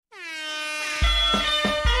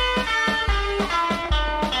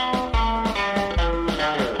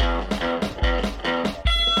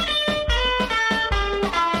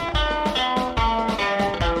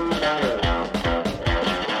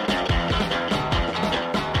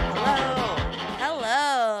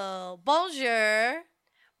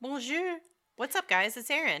Bonjour. What's up, guys? It's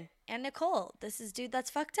Erin. And Nicole. This is Dude That's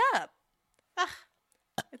Fucked Up.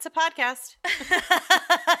 It's a podcast.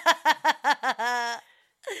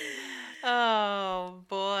 Oh,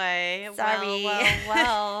 boy. Sorry.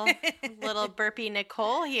 Well. Little burpy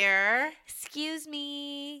Nicole here. Excuse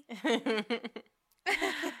me.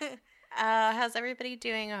 How's everybody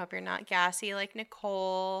doing? I hope you're not gassy like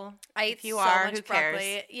Nicole. I If ate you so are, much who broccoli.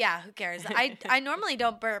 cares? Yeah, who cares? I normally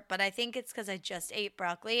don't burp, but I think it's because I just ate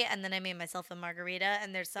broccoli and then I made myself a margarita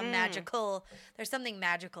and there's something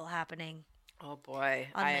magical happening Oh, boy.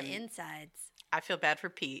 on the insides. I feel bad for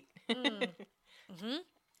Pete. Mm-hmm.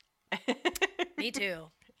 Me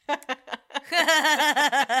too.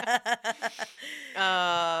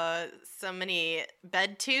 So many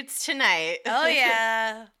bed toots tonight. Oh,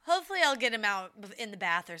 yeah. Hopefully I'll get him out in the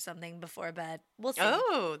bath or something before bed. We'll see.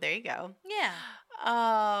 Oh, there you go. Yeah.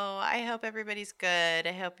 Oh, I hope everybody's good.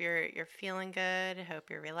 I hope you're feeling good. I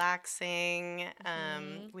hope you're relaxing.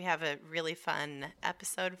 We have a really fun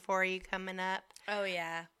episode for you coming up. Oh,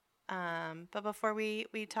 yeah. But before we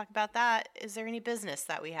talk about that, is there any business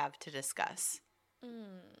that we have to discuss?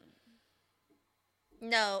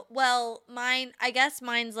 No. Well, I guess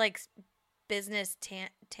mine's like business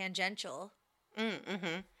tangential.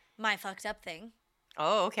 Mm-hmm. My fucked up thing.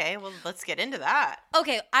 Oh, okay. Well, let's get into that.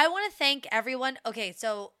 Okay, I want to thank everyone. Okay,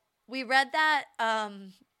 so we read that.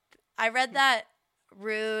 I read that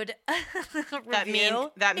rude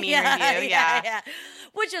review. That mean review. Yeah.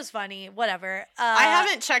 Which was funny. Whatever. I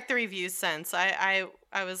haven't checked the reviews since. I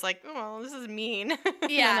was like, oh, this is mean.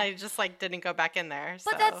 Yeah. And I just didn't go back in there.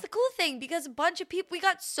 But that's the cool thing because a bunch of people, we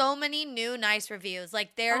got so many new nice reviews.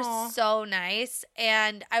 Like they're so nice.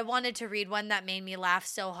 And I wanted to read one that made me laugh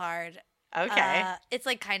so hard. Okay. It's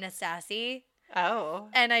like kind of sassy. Oh.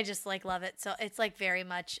 And I just love it. So it's very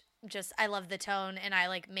much just, I love the tone and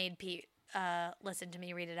I made Pete listen to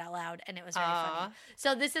me read it out loud and it was very funny.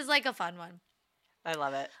 So this is a fun one. I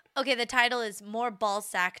love it. Okay, the title is More Ball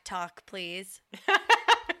Sack Talk, Please.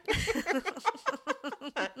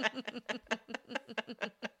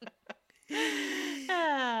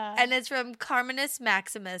 And it's from Carminus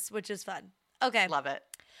Maximus, which is fun. Okay. Love it.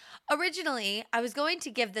 Originally, I was going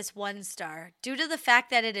to give this 1 star due to the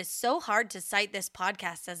fact that it is so hard to cite this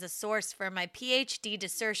podcast as a source for my PhD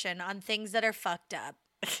dissertation on things that are fucked up.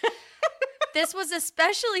 This was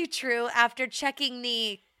especially true after checking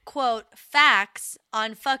the, quote, facts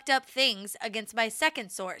on fucked up things against my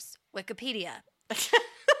second source, Wikipedia.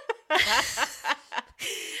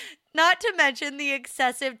 Not to mention the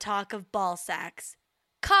excessive talk of ball sacks.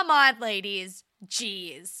 Come on, ladies.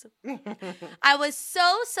 Jeez. I was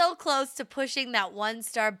so close to pushing that 1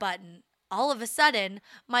 star button. All of a sudden,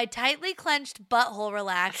 my tightly clenched butthole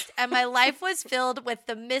relaxed and my life was filled with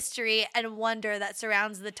the mystery and wonder that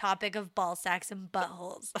surrounds the topic of ball sacks and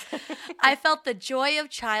buttholes. I felt the joy of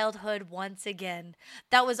childhood once again.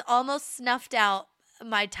 That was almost snuffed out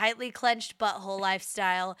my tightly clenched butthole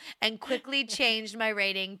lifestyle and quickly changed my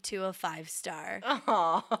rating to a 5 star.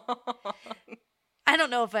 Oh. I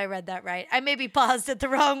don't know if I read that right. I maybe paused at the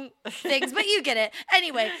wrong things, but you get it.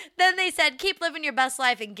 Anyway, then they said, keep living your best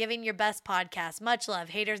life and giving your best podcast. Much love.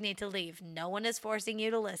 Haters need to leave. No one is forcing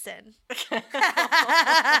you to listen.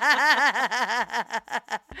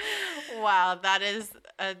 Wow,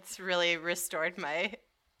 it's really restored my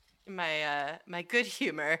good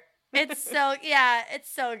humor. It's so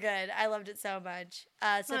good. I loved it so much.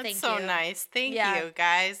 So thank you. That's so nice. Thank you,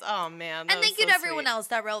 guys. Oh, man. And thank you to everyone else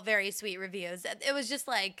that wrote very sweet reviews. It was just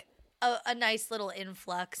a nice little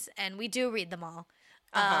influx, and we do read them all.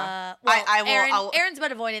 Erin's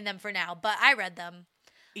been avoiding them for now, but I read them.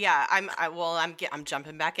 Yeah, I'm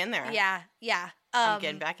jumping back in there. Yeah. I'm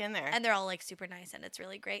getting back in there. And they're all super nice, and it's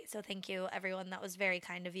really great. So thank you, everyone. That was very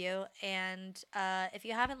kind of you. And if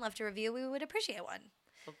you haven't left a review, we would appreciate one.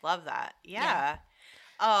 Love that. Yeah.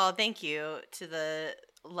 Oh, thank you to the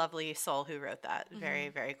lovely soul who wrote that. Very,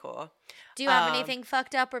 very cool. Do you have anything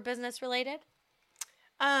fucked up or business related?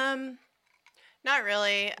 Not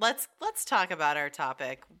really. Let's talk about our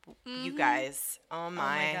topic, you guys. Oh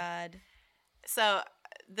my God. So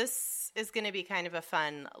this is going to be kind of a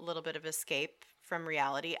fun little bit of escape from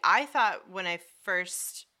reality. I thought when I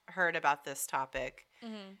first heard about this topic,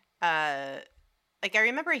 I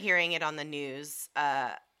remember hearing it on the news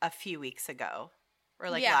a few weeks ago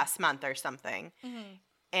or last month or something.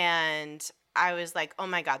 And I was like, oh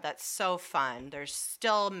my God, that's so fun. There's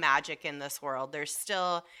still magic in this world. There's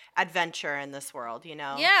still adventure in this world, you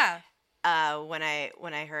know? Yeah. When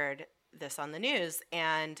I heard this on the news,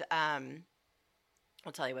 and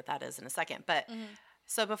I'll tell you what that is in a second. But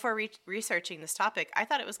So before researching this topic, I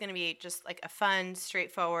thought it was going to be just like a fun,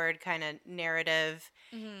 straightforward kind of narrative.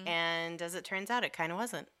 Mm-hmm. And as it turns out, it kind of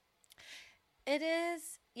wasn't. It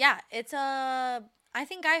is. Yeah, it's a. I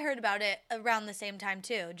think I heard about it around the same time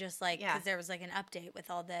too, just like because there was like an update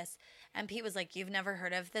with all this, and Pete was like, "You've never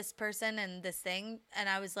heard of this person and this thing," and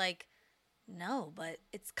I was like, "No, but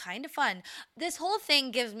it's kind of fun." This whole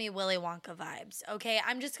thing gives me Willy Wonka vibes. Okay,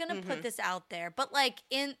 I'm just gonna put this out there, but like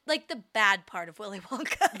in like the bad part of Willy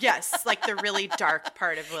Wonka. Yes, like the really dark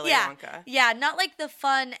part of Willy Wonka. Yeah, not like the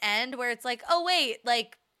fun end where it's like, oh wait,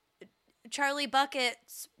 like Charlie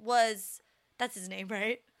Buckets was. That's his name,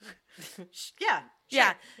 right? Yeah. Sure.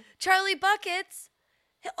 Yeah. Charlie Buckets.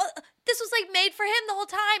 This was like made for him the whole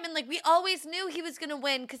time. And like we always knew he was going to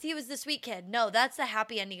win because he was the sweet kid. No, that's the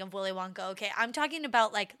happy ending of Willy Wonka. Okay. I'm talking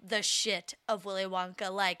about like the shit of Willy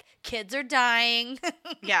Wonka. Like kids are dying.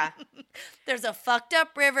 Yeah. There's a fucked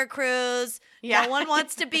up river cruise. Yeah. No one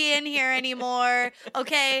wants to be in here anymore.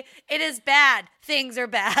 Okay. It is bad. Things are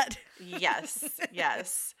bad. Yes.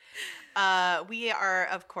 Yes. We are,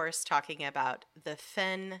 of course, talking about the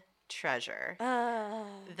Fenn treasure,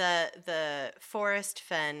 the Forrest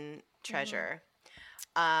Fenn treasure.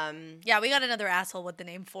 Yeah, we got another asshole with the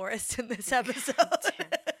name Forrest in this episode.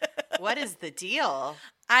 What is the deal?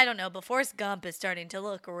 I don't know, but Forrest Gump is starting to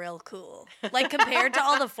look real cool. Like compared to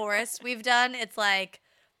all the Forrests we've done, it's like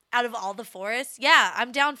out of all the Forrests, yeah,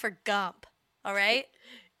 I'm down for Gump. All right,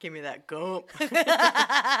 give me that Gump.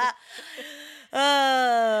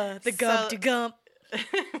 The Gump to Gump.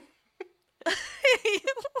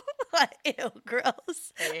 Ew,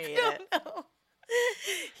 gross. I hate it. Know.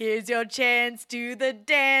 Here's your chance, do the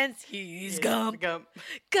dance. He's Gump. Gump.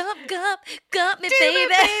 Gump, Gump, Gump me, do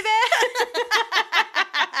baby.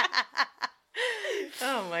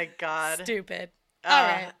 Oh, my God. Stupid. All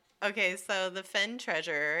right. Okay, so the Fenn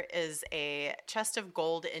treasure is a chest of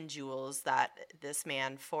gold and jewels that this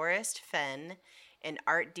man, Forrest Fenn, an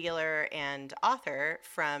art dealer and author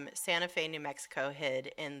from Santa Fe, New Mexico,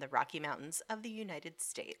 hid in the Rocky Mountains of the United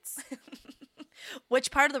States.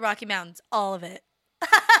 Which part of the Rocky Mountains? All of it.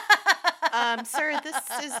 Sir, this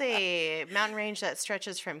is a mountain range that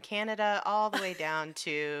stretches from Canada all the way down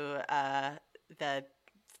to the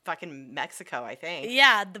fucking Mexico, I think.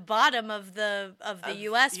 Yeah, the bottom of the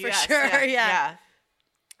U.S. for sure. Yeah.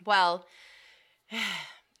 Well,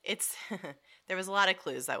 it's there was a lot of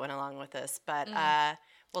clues that went along with this, but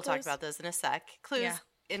we'll talk about those in a sec. Clues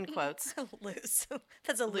in quotes. Loose.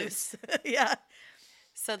 That's a loose. Yeah.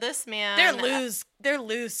 So this man, they're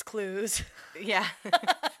loose clues. Yeah.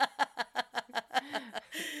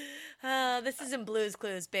 This isn't Blue's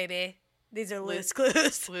Clues, baby. These are loose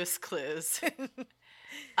clues. Loose clues.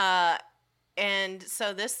 And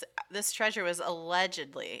so this treasure was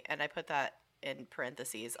allegedly, and I put that in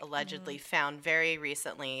parentheses, allegedly found very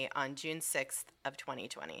recently on June 6th of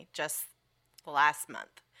 2020, just the last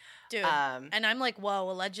month. Dude, and I'm like,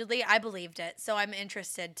 whoa, allegedly? I believed it. So I'm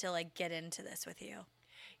interested to like get into this with you.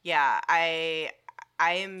 Yeah, I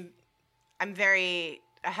have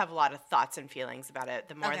a lot of thoughts and feelings about it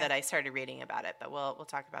the more that I started reading about it, but we'll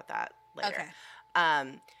talk about that later.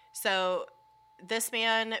 Okay. So this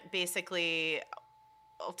man basically,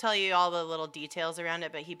 I'll tell you all the little details around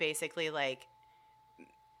it, but he basically like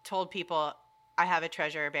told people, I have a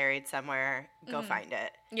treasure buried somewhere, go find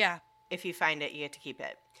it. Yeah. If you find it, you get to keep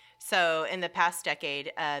it. So in the past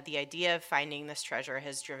decade, the idea of finding this treasure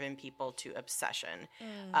has driven people to obsession.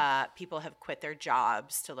 People have quit their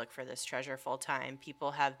jobs to look for this treasure full time.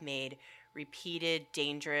 People have made repeated,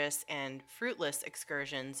 dangerous, and fruitless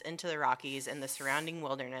excursions into the Rockies and the surrounding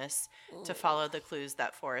wilderness to follow the clues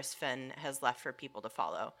that Forrest Fenn has left for people to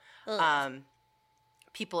follow.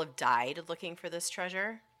 People have died looking for this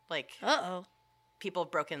treasure. Like, people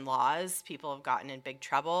have broken laws. People have gotten in big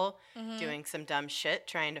trouble doing some dumb shit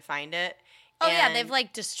trying to find it. Oh, and yeah. They've,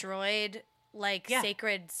 like, destroyed, like,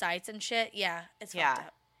 sacred sites and shit. Yeah. It's fucked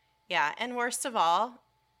up. Yeah. And worst of all,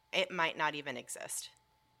 it might not even exist.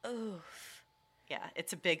 Oof. Yeah.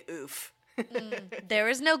 It's a big oof. There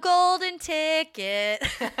is no golden ticket.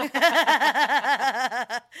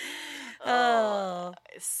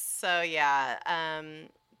 So, yeah.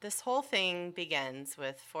 This whole thing begins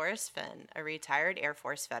with Forrest Fenn, a retired Air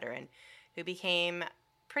Force veteran who became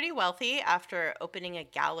pretty wealthy after opening a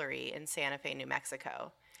gallery in Santa Fe, New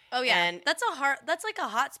Mexico. Oh yeah, and that's like a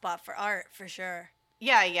hot spot for art for sure.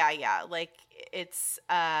 Yeah. Like it's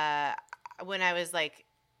when I was like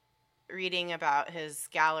reading about his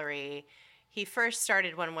gallery, he first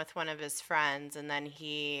started one with one of his friends, and then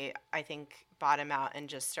he, I think, bought him out and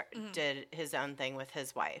just did his own thing with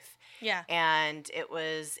his wife. Yeah. And it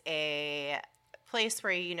was a place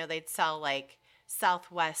where, you know, they'd sell like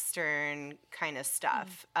southwestern kind of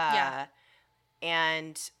stuff. Yeah.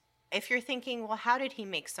 And if you're thinking, well, how did he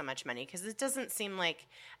make so much money? Because it doesn't seem like,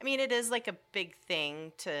 I mean, it is like a big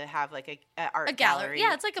thing to have like a art gallery.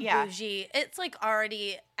 Yeah, it's like a bougie. It's like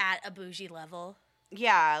already at a bougie level.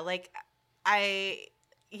 Yeah, like I've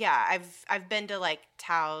been to like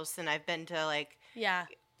Taos, and I've been to like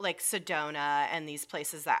Sedona and these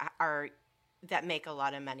places that make a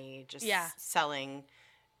lot of money just selling,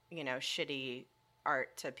 shitty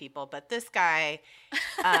art to people. But this guy,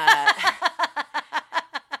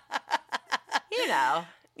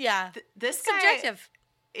 this guy, subjective.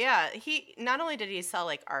 Yeah, he not only did he sell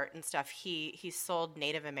like art and stuff, he sold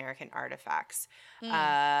Native American artifacts,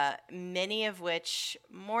 many of which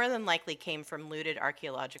more than likely came from looted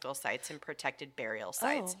archaeological sites and protected burial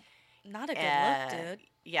sites. Oh, not a good look, dude.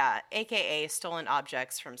 Yeah, aka stolen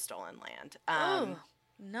objects from stolen land. Oh,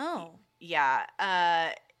 no.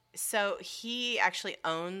 Yeah. So he actually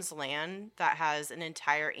owns land that has an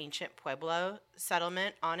entire ancient Pueblo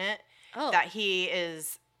settlement on it that he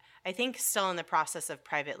is, I think, still in the process of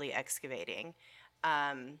privately excavating.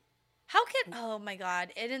 Oh my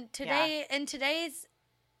God. In today's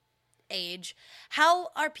age, how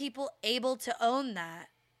are people able to own that?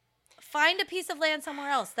 Find a piece of land somewhere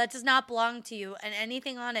else that does not belong to you, and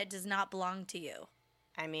anything on it does not belong to you.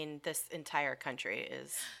 I mean, this entire country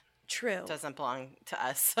doesn't belong to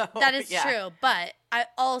us. So that is true, but I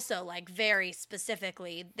also like very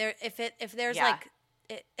specifically there. If it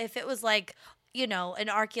was like, an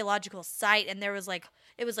archaeological site, and it was like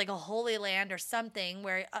a holy land or something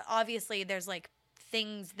where obviously there's like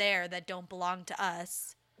things there that don't belong to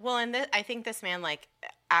us. Well, and I think this man like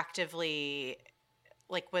actively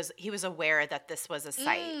he was aware that this was a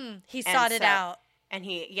site. He sought it out. And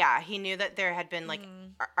he knew that there had been like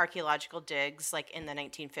archaeological digs like in the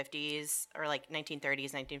 1950s or like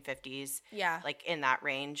 1930s, 1950s. Yeah. Like in that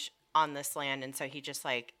range on this land. And so he just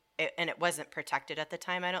and it wasn't protected at the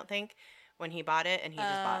time, I don't think, when he bought it, and he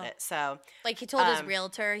just bought it. So like he told his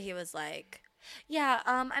realtor, he was like,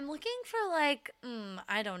 I'm looking for like,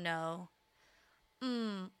 I don't know.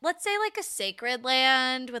 Let's say like a sacred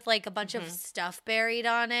land with like a bunch of stuff buried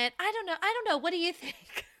on it. I don't know. What do you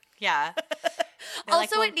think? Yeah.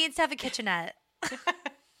 Also, it needs to have a kitchenette.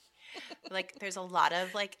 Like, there's a lot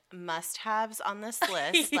of like must-haves on this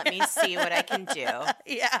list. Let me see what I can do.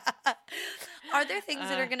 Yeah. Are there things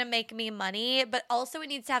that are going to make me money? But also, it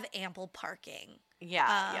needs to have ample parking.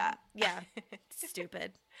 Yeah.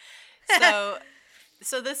 Stupid. So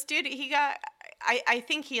this dude, he got. I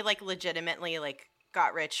think he like legitimately like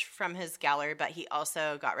got rich from his gallery, but he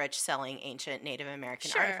also got rich selling ancient Native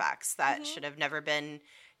American artifacts that should have never been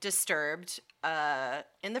disturbed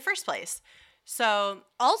in the first place. So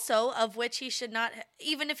also, of which he should not,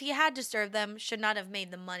 even if he had disturbed them, should not have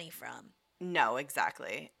made the money from. No,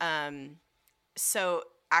 exactly. So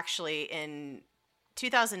actually in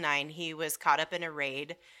 2009, he was caught up in a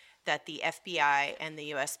raid that the FBI and the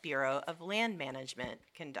U.S. Bureau of Land Management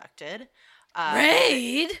conducted.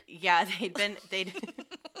 Raid? Yeah, they'd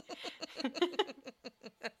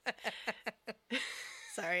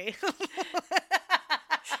Sorry.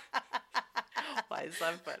 Why is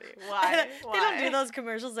that funny? Why? They don't do those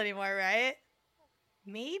commercials anymore, right?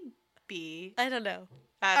 Maybe. I don't know.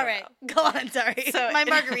 All right, go on. Sorry, so, my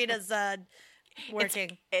margarita's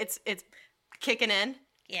working. It's kicking in.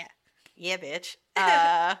 Yeah, bitch.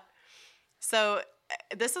 So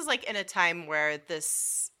this is like in a time where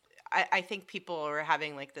I think people are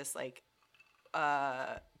having like this like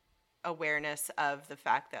awareness of the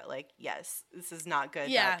fact that like, yes, this is not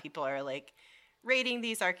good that people are like raiding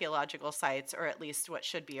these archaeological sites, or at least what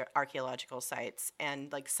should be archaeological sites,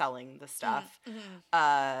 and like selling the stuff.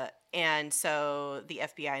 And so the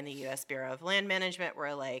FBI and the U.S. Bureau of Land Management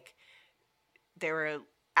were like, they were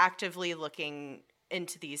actively looking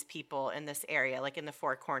into these people in this area, like in the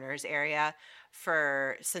Four Corners area,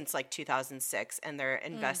 since like 2006, and their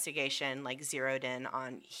investigation like zeroed in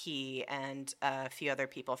on he and a few other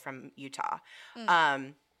people from Utah.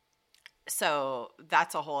 So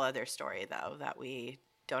that's a whole other story, though, that we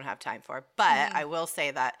don't have time for. But I will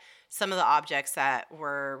say that some of the objects that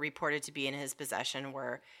were reported to be in his possession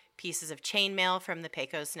were pieces of chainmail from the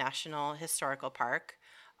Pecos National Historical Park,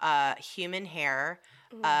 human hair,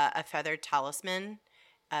 a feathered talisman,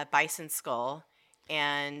 a bison skull,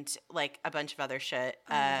 and like a bunch of other shit.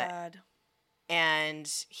 Oh my God. And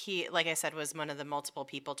he, like I said, was one of the multiple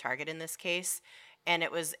people targeted in this case. And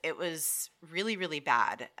it was really, really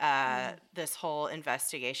bad. This whole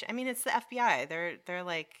investigation. I mean, it's the FBI. They're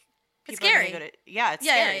like, it's scary. It's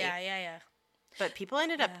scary. Yeah. But people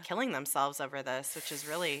ended up killing themselves over this, which is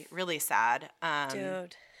really, really sad.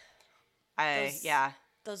 Dude.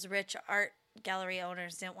 Those rich art gallery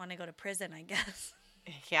owners didn't want to go to prison, I guess.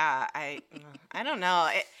 Yeah, I don't know.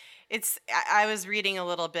 I was reading a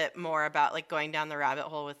little bit more about like going down the rabbit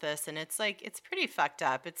hole with this, and it's like it's pretty fucked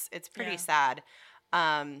up. It's pretty sad.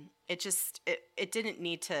 It didn't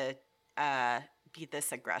need to be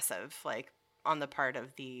this aggressive, like on the part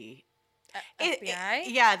of the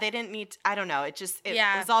FBI. They didn't need. I don't know. It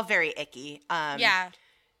was all very icky.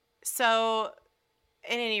 So,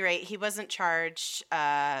 at any rate, he wasn't charged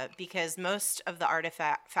because most of the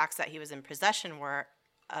artifacts that he was in possession were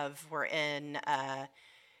in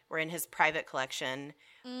his private collection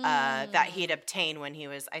that he'd obtained when he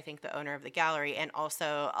was, I think, the owner of the gallery, and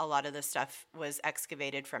also a lot of the stuff was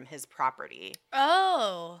excavated from his property.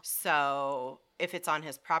 Oh, so if it's on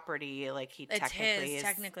his property, like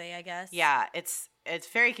technically, I guess. Yeah, it's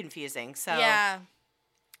very confusing. So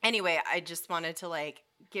anyway, I just wanted to like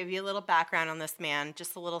give you a little background on this man,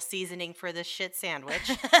 just a little seasoning for this shit sandwich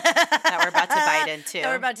that we're about to bite into. That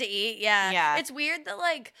we're about to eat, yeah. It's weird that,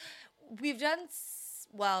 like, we've done,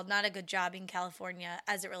 not a good job in California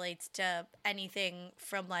as it relates to anything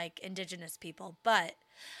from, like, indigenous people, but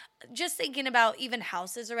just thinking about even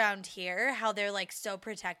houses around here, how they're like so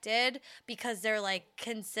protected because they're like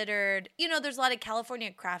considered, there's a lot of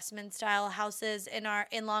California craftsman style houses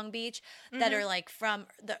in Long Beach that are like from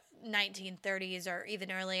the 1930s or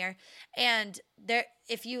even earlier. And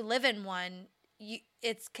if you live in one,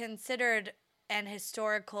 it's considered an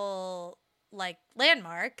historical like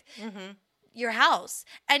landmark, your house,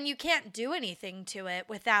 and you can't do anything to it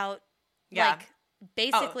without like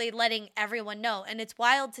basically letting everyone know. And it's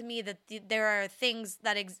wild to me that there are things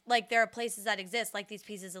that there are places that exist like these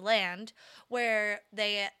pieces of land where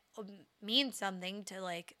they mean something to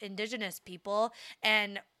like indigenous people,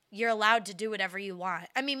 and you're allowed to do whatever you want.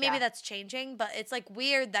 I mean, maybe that's changing, but it's like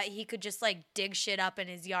weird that he could just like dig shit up in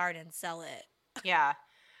his yard and sell it. Yeah,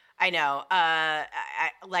 I know.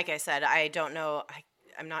 Like I said, I don't know.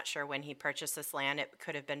 I'm not sure when he purchased this land. It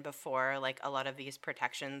could have been before, like, a lot of these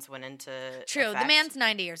protections went into True. effect. The man's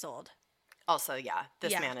 90 years old. Also,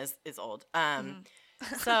 this man is old.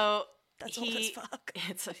 So that's old as fuck.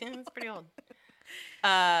 It's pretty old.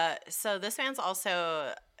 So this man's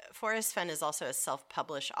also, Forrest Fenn is also a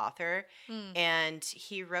self-published author, and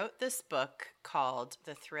he wrote this book called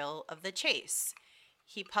The Thrill of the Chase.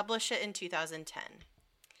 He published it in 2010.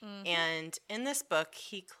 And in this book,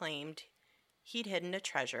 he claimed he'd hidden a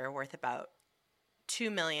treasure worth about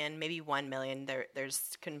 $2 million, maybe $1 million.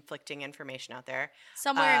 There's conflicting information out there.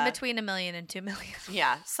 Somewhere in between $1 million and $2 million.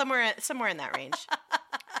 Yeah, somewhere in that range.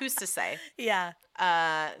 Who's to say? Yeah.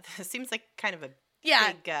 Seems like kind of a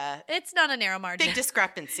big. It's not a narrow margin. Big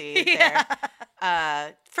discrepancy there.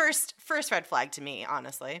 First red flag to me,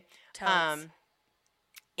 honestly. Totes.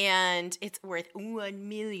 And it's worth $1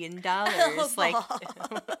 million. Like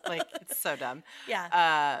it's so dumb.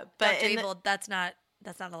 Yeah. But Dr. Evil, that's not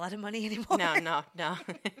a lot of money anymore. No.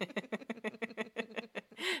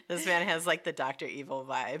 This man has like the Dr. Evil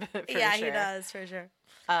vibe. For sure. He does for sure.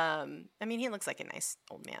 I mean, he looks like a nice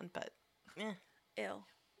old man, but Ew.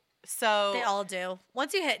 So they all do.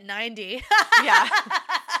 Once you hit 90. Yeah.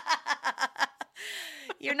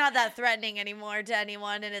 You're not that threatening anymore to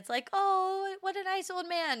anyone, and it's like, oh, what a nice old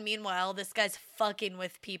man. Meanwhile, this guy's fucking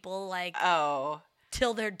with people like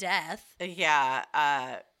till their death. Yeah.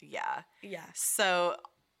 Yeah. So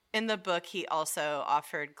in the book, he also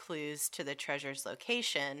offered clues to the treasure's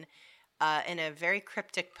location in a very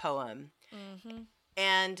cryptic poem.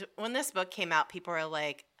 And when this book came out, people were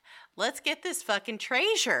like, let's get this fucking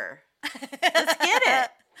treasure. Let's get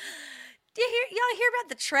it. Y'all hear about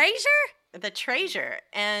the treasure? The treasure.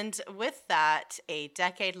 And with that, a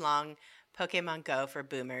decade-long Pokemon Go for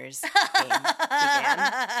boomers game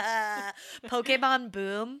began. Pokemon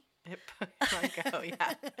Boom? Pokemon Go,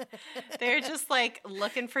 yeah. They're just like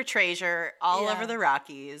looking for treasure all over the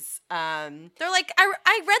Rockies. They're like,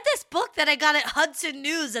 I read this book that I got at Hudson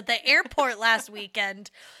News at the airport last weekend.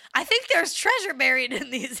 I think there's treasure buried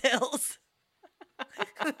in these hills.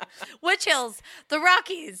 Which hills? The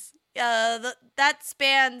Rockies. That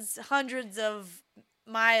spans hundreds of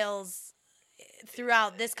miles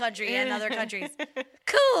throughout this country and other countries.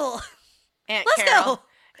 Cool. Let's go.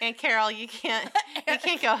 Aunt Carol, you can't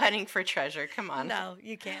go hunting for treasure. Come on. No,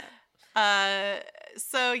 you can't.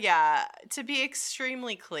 So yeah, to be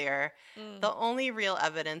extremely clear, the only real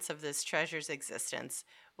evidence of this treasure's existence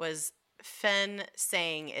was Fenn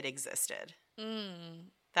saying it existed.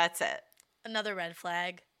 That's it. Another red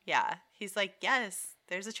flag. Yeah. He's like, yes,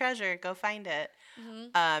 there's a treasure. Go find it.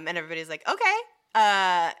 And everybody's like, okay.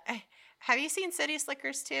 Have you seen City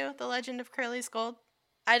Slickers 2, The Legend of Curly's Gold?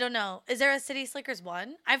 I don't know. Is there a City Slickers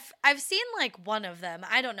 1? I've seen like one of them.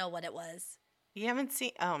 I don't know what it was. You haven't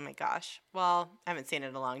seen? Oh my gosh. Well, I haven't seen it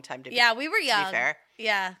in a long time. Yeah, we were young. To be fair.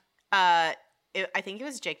 Yeah. I think it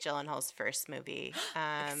was Jake Gyllenhaal's first movie.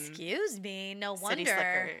 Excuse me. No wonder. City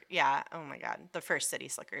Slicker. Yeah. Oh my God. The first City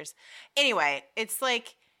Slickers. Anyway, it's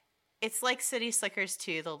like City Slickers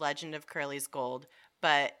 2, The Legend of Curly's Gold,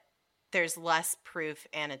 but there's less proof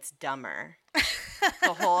and it's dumber.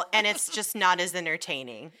 And it's just not as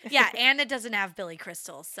entertaining. Yeah, and it doesn't have Billy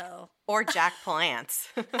Crystal, so. Or Jack Palance.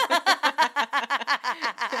 Although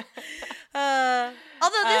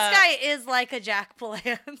this guy is like a Jack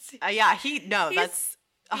Palance. Yeah, that's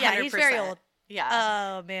 100%. Yeah, he's very old.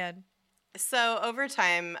 Yeah. Oh, man. So over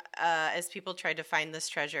time, as people tried to find this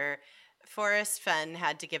treasure, Forrest Fenn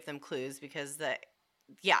had to give them clues because the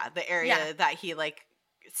area that he like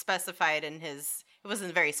specified in his, it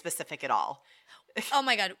wasn't very specific at all. Oh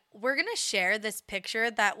my God. We're going to share this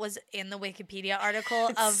picture that was in the Wikipedia article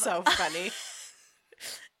It's so funny.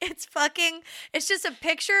 It's just a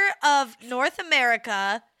picture of North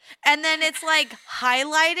America, and then it's like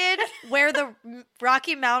highlighted where the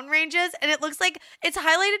Rocky Mountain Range is, and it looks like it's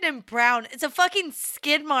highlighted in brown. It's a fucking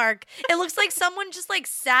skid mark. It looks like someone just like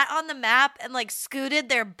sat on the map and like scooted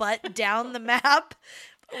their butt down the map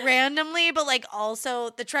randomly, but like also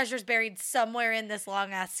the treasure's buried somewhere in this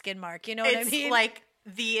long ass skid mark. You know what I mean? It's like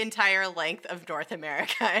the entire length of North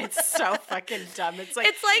America. It's so fucking dumb. It's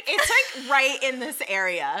like right in this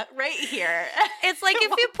area, right here. It's like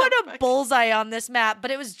if you put a bullseye on this map, but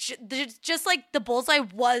it was just like the bullseye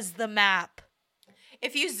was the map.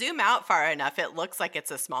 If you zoom out far enough, it looks like it's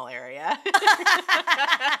a small area.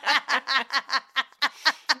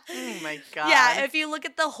 Oh my God. Yeah, if you look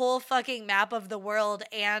at the whole fucking map of the world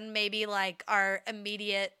and maybe like our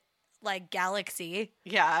immediate like galaxy.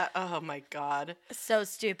 Yeah. Oh my God. So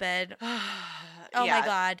stupid. Oh Yeah. my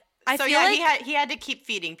God. I feel he had to keep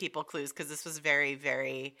feeding people clues because this was very,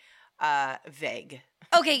 very vague.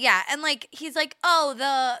 Okay, yeah. And like he's like, "Oh,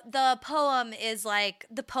 the poem is like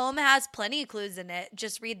the poem has plenty of clues in it.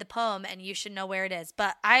 Just read the poem and you should know where it is."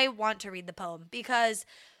 But I want to read the poem because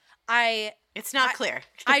it's not clear.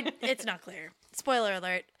 It's not clear. Spoiler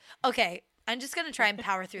alert. Okay, I'm just going to try and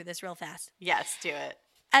power through this real fast. Yes, do it.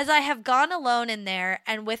 As I have gone alone in there,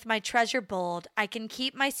 and with my treasure bold, I can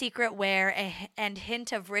keep my secret where and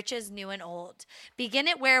hint of riches new and old. Begin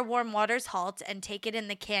it where warm waters halt, and take it in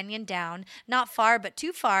the canyon down, not far but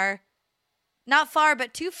too far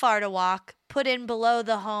to walk, put in below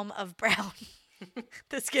the home of Brown.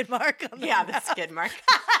 The skid mark on the map. The skid mark.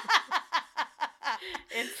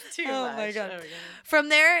 It's too much. Oh my God. From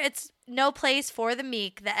there, it's no place for the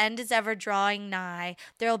meek. The end is ever drawing nigh.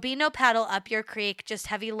 There'll be no paddle up your creek, just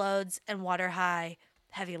heavy loads and water high.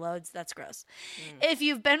 Heavy loads, that's gross. If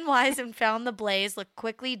you've been wise and found the blaze, look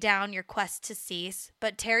quickly down your quest to cease.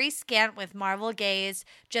 But tarry scant with marvel gaze,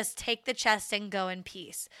 just take the chest and go in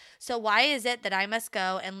peace. So why is it that I must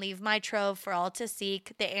go and leave my trove for all to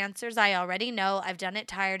seek? The answers I already know, I've done it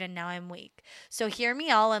tired and now I'm weak. So hear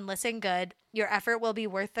me all and listen good. Your effort will be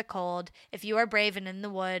worth the cold. If you are brave and in the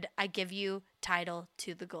wood, I give you title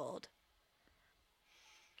to the gold.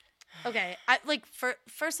 Okay,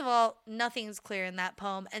 first of all, nothing's clear in that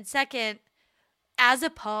poem, and second, as a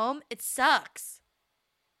poem, it sucks.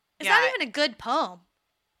 It's not even a good poem.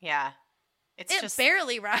 Yeah, it just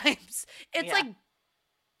barely rhymes. It's like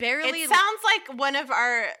barely. It sounds like one of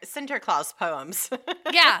our Sinterklaas poems.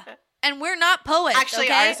 Yeah, and we're not poets. Actually,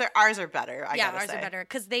 okay? ours are better. Ours are better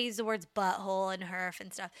because they use the words butthole and herf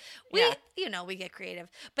and stuff. We get creative,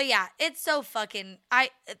 but yeah, it's so fucking.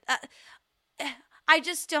 I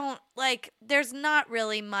just don't like, there's not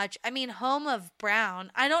really much. I mean, home of Brown,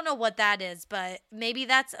 I don't know what that is, but maybe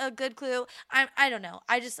that's a good clue. I don't know.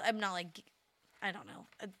 I'm not like, I don't know.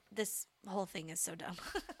 This whole thing is so dumb.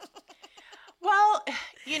 Well,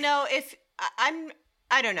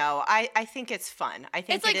 I don't know. I think it's fun. I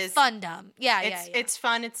think it's like fun dumb. Yeah. It's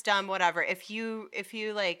fun. It's dumb. Whatever. If you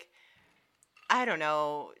like, I don't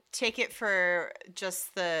know, take it for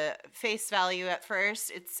just the face value at first.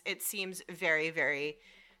 It seems very, very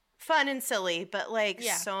fun and silly, but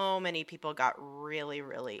so many people got really,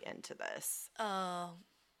 really into this. Oh.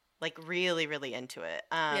 Like really, really into it.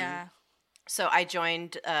 Yeah. So I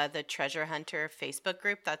joined the Treasure Hunter Facebook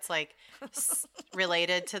group that's like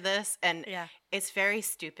related to this, and it's very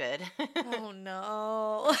stupid. Oh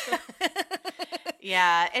no.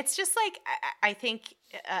 Yeah, it's just like I think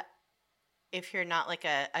if you're not like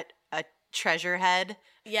a treasure head,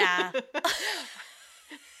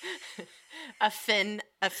 a fin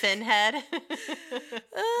head,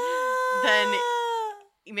 then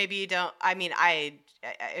maybe you don't. I mean, I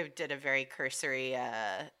did a very cursory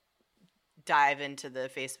dive into the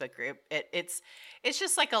Facebook group. It's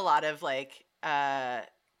just like a lot of like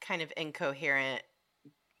kind of incoherent,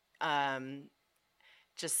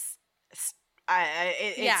 just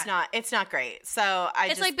it's not great. So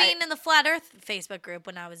it's like being in the Flat Earth Facebook group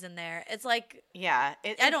when I was in there. It's like I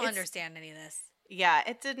don't understand any of this. Yeah,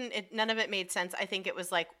 none of it made sense. I think it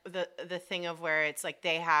was like the thing of where it's like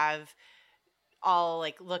they have all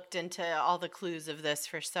like looked into all the clues of this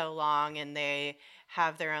for so long, and they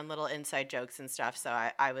have their own little inside jokes and stuff. So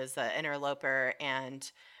I was an interloper,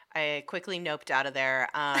 and I quickly noped out of there.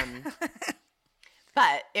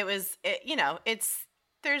 But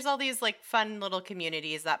there's all these like fun little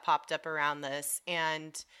communities that popped up around this,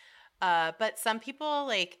 and but some people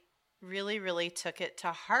like really, really took it to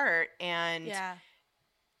heart, and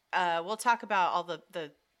we'll talk about all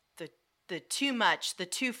the too much, the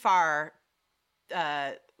too far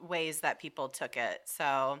ways that people took it.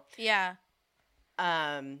 So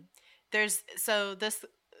there's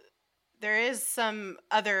some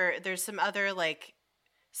other like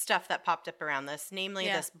stuff that popped up around this, namely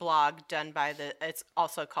this blog done by it's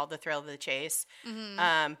also called The Thrill of the Chase.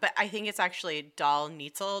 Mm-hmm. But I think it's actually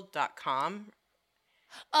dalneitzel.com.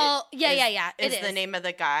 Oh, yeah. It is the name of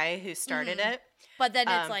the guy who started it. But then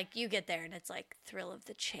it's like you get there and it's like Thrill of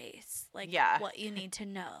the Chase. Like what you need to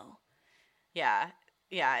know. Yeah.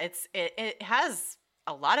 It has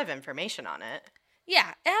a lot of information on it.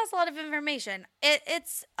 Yeah, it has a lot of information.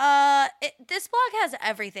 This blog has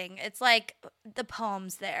everything. It's like the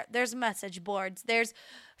poems there. There's message boards. There's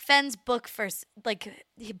Fenn's book for like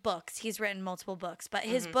books. He's written multiple books, but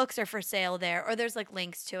his books are for sale there, or there's like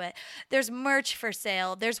links to it. There's merch for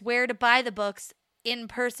sale. There's where to buy the books in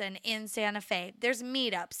person in Santa Fe. There's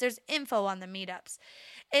meetups. There's info on the meetups.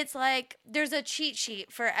 It's like there's a cheat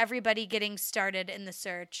sheet for everybody getting started in the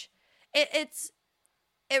search. It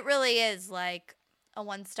really is like a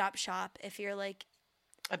one-stop shop if you're like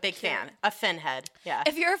a big fan, a Fenn head. Yeah.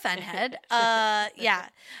 If you're a Fenn head, a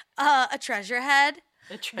treasure head.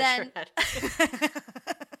 A treasure head.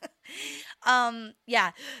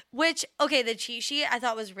 Which, okay, the cheat sheet I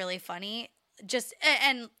thought was really funny.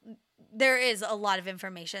 And there is a lot of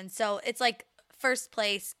information. So it's like first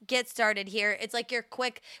place, get started here. It's like your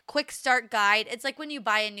quick start guide. It's like when you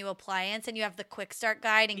buy a new appliance and you have the quick start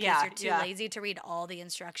guide in case you're too lazy to read all the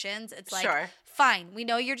instructions. It's like, fine, we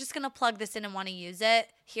know you're just going to plug this in and want to use it.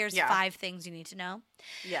 Here's 5 things you need to know.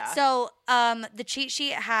 Yeah. So the cheat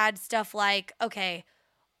sheet had stuff like, okay,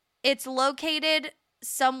 it's located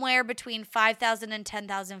somewhere between 5,000 and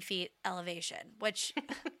 10,000 feet elevation, which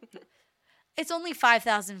it's only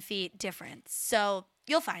 5,000 feet difference. So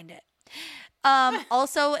you'll find it.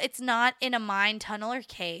 Also, it's not in a mine, tunnel, or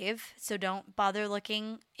cave, so don't bother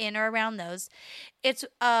looking in or around those. It's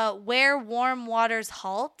where warm waters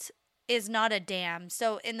halt is not a dam.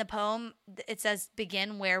 So in the poem, it says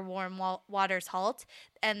begin where warm waters halt,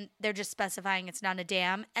 and they're just specifying it's not a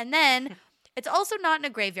dam. And then it's also not in a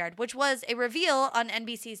graveyard, which was a reveal on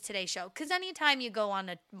NBC's Today Show. Because anytime you go on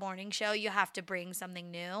a morning show, you have to bring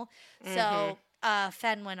something new. Mm-hmm. So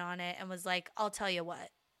Fenn went on it and was like, I'll tell you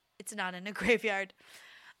what. It's not in a graveyard.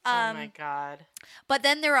 Oh my God. But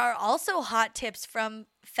then there are also hot tips from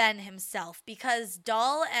Fenn himself because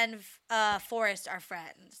Dal and Forrest are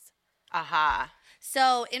friends. Aha.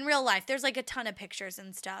 So in real life, there's like a ton of pictures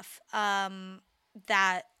and stuff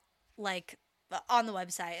that like on the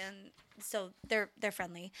website, and so they're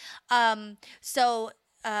friendly.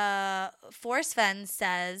 Forrest Fenn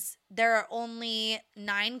says there are only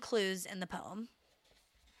 9 clues in the poem.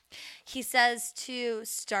 He says to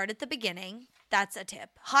start at the beginning. That's a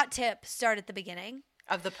tip. Hot tip, start at the beginning.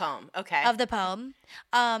 Of the poem. Okay. Of the poem.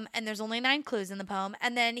 And there's only 9 clues in the poem.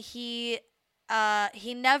 And then he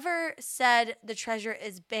never said the treasure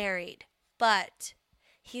is buried, but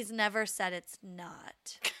he's never said it's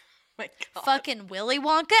not. My God. Fucking Willy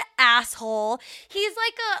Wonka asshole. He's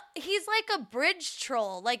like a bridge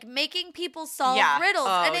troll, like making people solve riddles.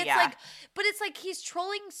 Oh, and it's like he's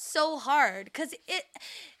trolling so hard because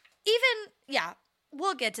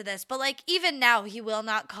we'll get to this, but like even now he will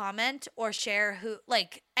not comment or share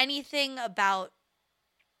anything about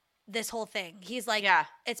this whole thing. He's like,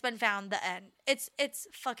 it's been found, the end. It's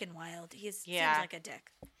fucking wild. Seems like a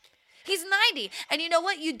dick. He's 90. And you know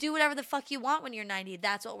what? You do whatever the fuck you want when you're 90.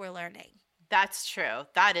 That's what we're learning. That's true.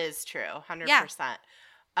 That is true. 100%.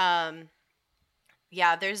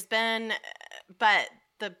 There's been, but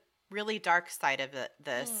the really dark side of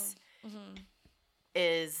this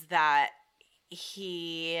is that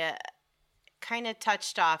he kind of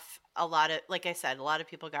touched off a lot of, like I said, a lot of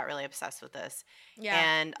people got really obsessed with this. Yeah.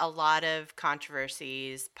 And a lot of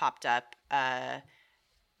controversies popped up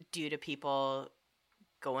due to people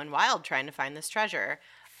going wild trying to find this treasure.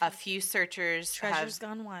 A few searchers Treasure's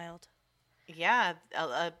gone wild. Yeah.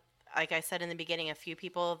 Like I said in the beginning, a few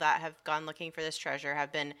people that have gone looking for this treasure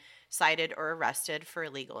have been cited or arrested for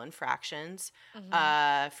illegal infractions.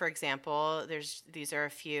 For example, these are a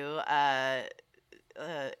few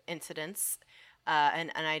incidents.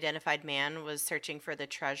 An unidentified man was searching for the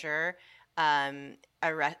treasure and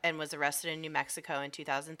was arrested in New Mexico in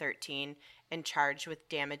 2013 and charged with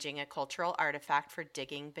damaging a cultural artifact for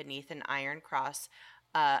digging beneath an iron cross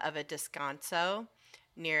of a descanso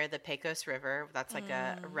near the Pecos River. That's like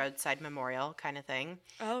a roadside memorial kind of thing.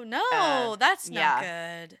 Oh, no. That's not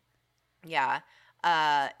good. Yeah.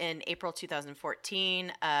 In April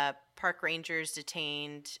 2014, park rangers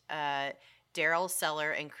detained Daryl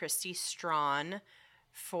Seller and Christy Strawn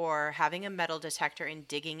for having a metal detector and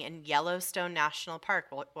digging in Yellowstone National Park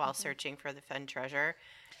while searching for the Fenn treasure.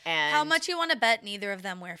 And how much you want to bet neither of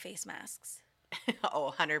them wear face masks?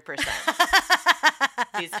 Oh, 100%.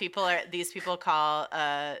 These people call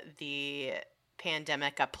the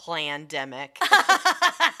pandemic a plandemic.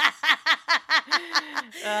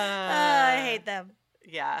 I hate them.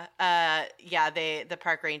 Yeah. The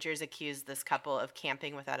park rangers accused this couple of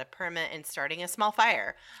camping without a permit and starting a small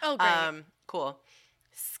fire. Oh, great. Cool.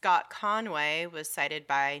 Scott Conway was cited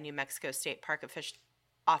by New Mexico State Park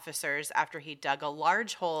officers after he dug a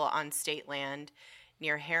large hole on state land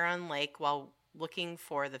near Heron Lake while looking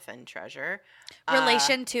for the Fenn treasure.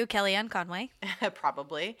 Relation to Kellyanne Conway?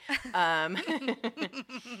 Probably. And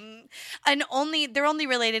they're only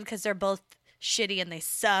related because they're both shitty and they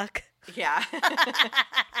suck. Yeah.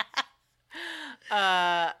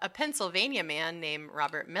 A Pennsylvania man named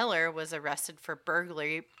Robert Miller was arrested for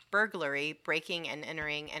burglary, breaking and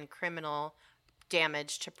entering, and criminal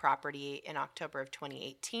damage to property in October of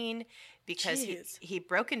 2018 because he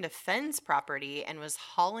broke into Fenn's property and was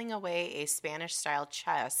hauling away a Spanish-style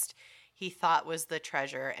chest he thought was the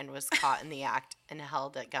treasure and was caught in the act and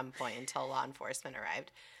held at gunpoint until law enforcement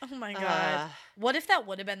arrived. Oh my God. What if that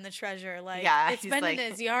would have been the treasure? Like, it's been in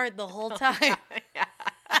his yard the whole time.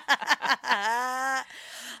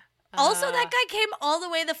 Also, that guy came all the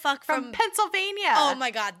way the fuck from Pennsylvania. Oh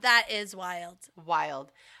my God. That is wild.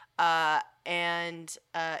 Wild. And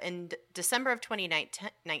in December of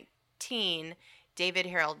 2019, David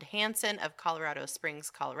Harold Hansen of Colorado Springs,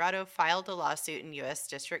 Colorado, filed a lawsuit in U.S.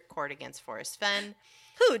 District Court against Forrest Fenn.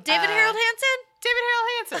 Who? David Harold Hansen? David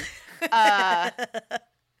Harold Hansen.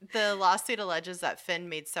 The lawsuit alleges that Fenn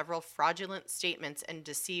made several fraudulent statements and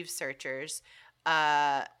deceived searchers.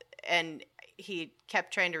 And he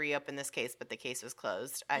kept trying to reopen this case, but the case was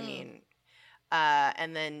closed. And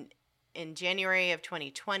then in January of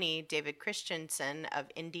 2020, David Christensen of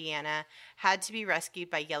Indiana had to be rescued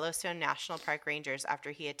by Yellowstone National Park rangers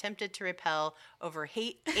after he attempted to rappel over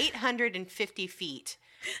 850 feet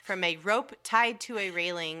from a rope tied to a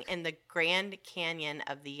railing in the Grand Canyon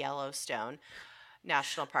of the Yellowstone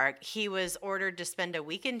National Park. He was ordered to spend a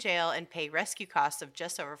week in jail and pay rescue costs of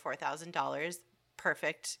just over $4,000.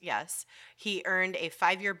 Perfect, yes. He earned a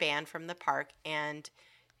 5-year ban from the park, and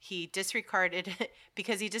he disregarded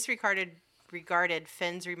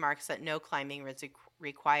Fenn's remarks that no climbing was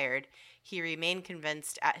required. He remained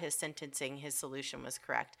convinced at his sentencing his solution was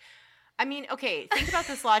correct. I mean, okay, think about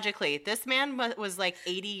this logically. This man was like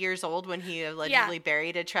 80 years old when he allegedly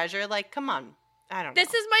buried a treasure. Like, come on. I don't know.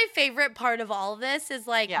 This is my favorite part of all of this is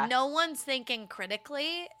like no one's thinking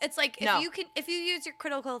critically. It's like if you use your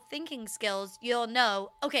critical thinking skills, you'll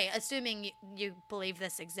know, okay, assuming you believe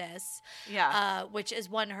this exists. Yeah. Which is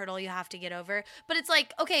one hurdle you have to get over. But it's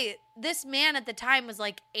like, okay, this man at the time was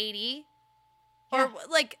like 80 or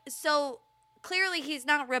like, so clearly he's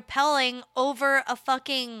not rappelling over a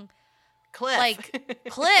fucking cliff. Like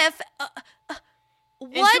cliff.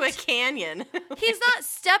 What? Into a canyon. He's not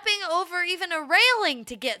stepping over even a railing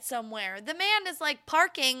to get somewhere. The man is like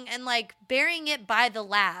parking and like burying it by the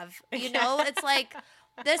lav. You know, it's like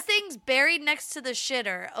this thing's buried next to the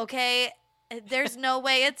shitter. Okay, there's no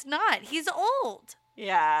way it's not. He's old.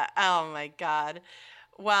 Yeah. Oh my God.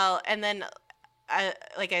 Well, and then,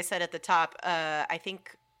 like I said at the top, I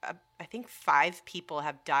think 5 people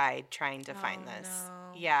have died trying to find this.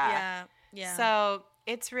 No. Yeah. Yeah. So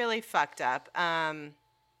it's really fucked up.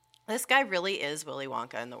 This guy really is Willy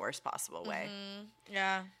Wonka in the worst possible way.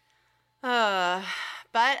 Yeah.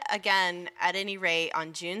 But again, at any rate,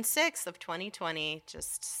 on June 6th of 2020,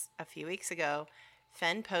 just a few weeks ago,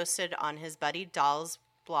 Fenn posted on his buddy Dahl's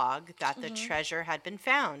blog that the treasure had been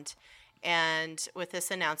found. And with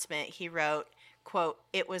this announcement, he wrote, quote,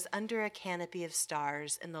 "It was under a canopy of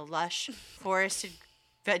stars in the lush, forested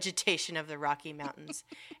vegetation of the Rocky Mountains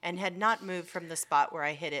and had not moved from the spot where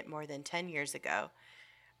I hid it more than 10 years ago.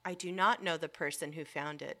 I do not know the person who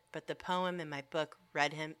found it, but the poem in my book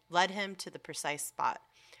led him to the precise spot.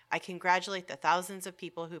 I congratulate the thousands of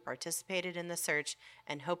people who participated in the search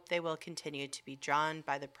and hope they will continue to be drawn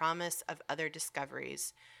by the promise of other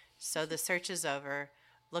discoveries. So the search is over.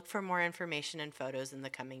 Look for more information and photos in the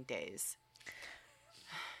coming days."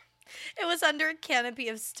 It was under a canopy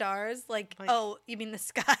of stars. Like oh, you mean the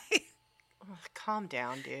sky? Oh, calm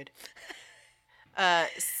down, dude.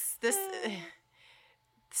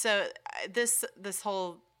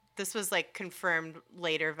 This was like confirmed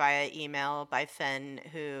later via email by Fenn,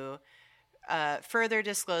 who further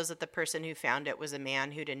disclosed that the person who found it was a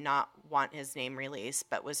man who did not want his name released,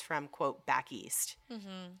 but was from, quote, back east.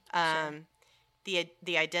 Sure.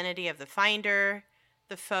 The identity of the finder,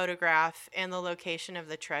 the photograph, and the location of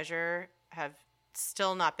the treasure have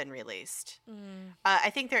still not been released. I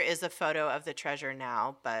think there is a photo of the treasure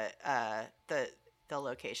now, but the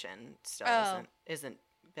location still isn't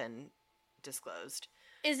been disclosed.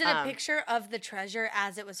 Is it a picture of the treasure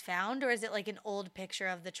as it was found, or is it like an old picture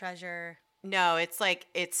of the treasure? No,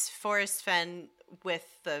 it's Forrest Fenn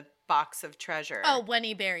with the box of treasure. Oh, when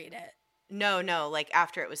he buried it. No, like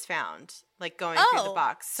after it was found, like going through the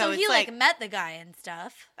box. So he like met the guy and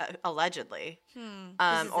stuff. Allegedly. This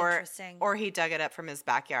is interesting. Or he dug it up from his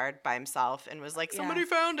backyard by himself and was like, somebody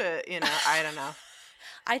found it. You know, I don't know.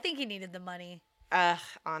 I think he needed the money.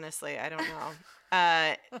 Honestly, I don't know.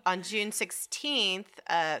 On June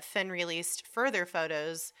 16th, Fenn released further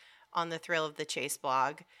photos on the Thrill of the Chase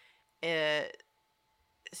blog,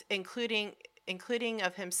 including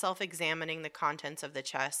of himself examining the contents of the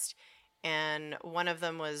chest. And one of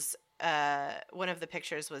the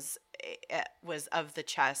pictures was of the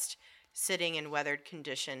chest sitting in weathered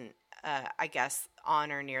condition, I guess,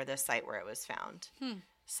 on or near the site where it was found.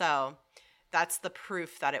 So that's the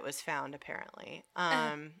proof that it was found, apparently.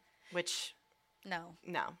 Which no,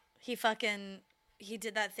 he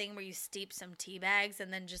did that thing where you steep some tea bags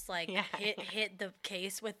and then just like hit the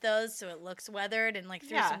case with those so it looks weathered and like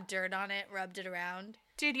threw some dirt on it, rubbed it around.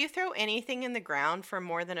 Dude, you throw anything in the ground for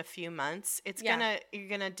more than a few months, you're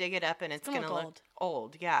gonna dig it up and it's gonna look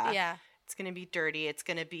old. Yeah. It's gonna be dirty. It's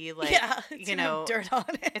gonna be like dirt on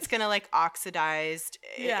it. It's gonna like oxidized.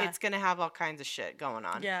 It's gonna have all kinds of shit going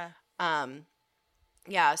on.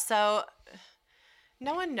 So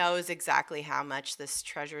no one knows exactly how much this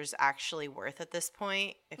treasure is actually worth at this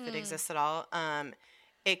point, if it exists at all.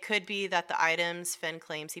 It could be that the items Fenn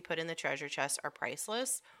claims he put in the treasure chest are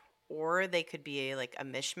priceless, or they could be like a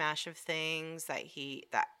mishmash of things that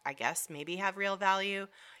I guess maybe have real value,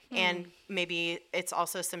 and maybe it's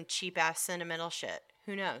also some cheap ass sentimental shit.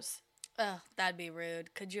 Who knows? Oh, that'd be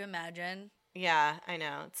rude. Could you imagine? Yeah, I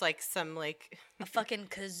know. It's like some like a fucking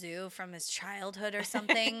kazoo from his childhood or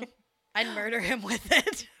something. I'd murder him with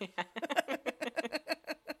it.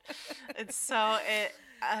 It's so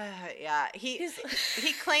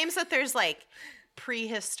he claims that there's like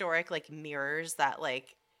prehistoric like mirrors that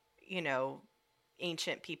like, you know,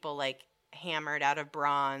 ancient people like hammered out of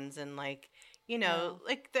bronze and like, you know,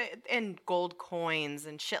 like and gold coins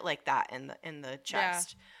and shit like that in the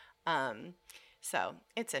chest. So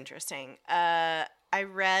it's interesting. I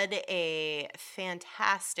read a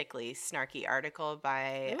fantastically snarky article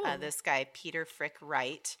by this guy, Peter Frick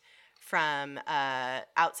Wright, from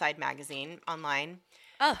Outside Magazine online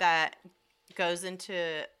that goes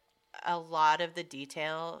into a lot of the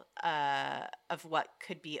detail of what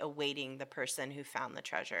could be awaiting the person who found the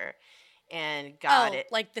treasure. And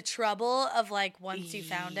like the trouble of like once you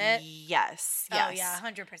found it? Yes. Oh, yeah,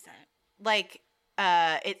 100%. Like,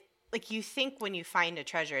 like you think when you find a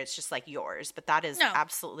treasure, it's just like yours, but that is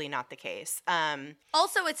absolutely not the case.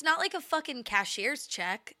 Also, it's not like a fucking cashier's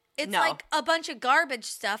check. It's like a bunch of garbage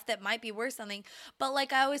stuff that might be worth something. But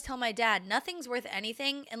like I always tell my dad, nothing's worth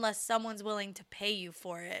anything unless someone's willing to pay you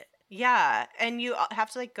for it. Yeah. And you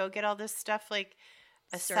have to like go get all this stuff like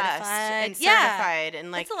assessed and certified.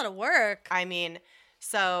 And like, that's a lot of work. I mean,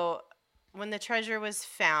 so when the treasure was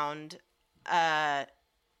found, a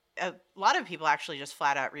lot of people actually just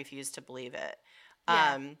flat out refused to believe it.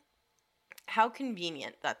 How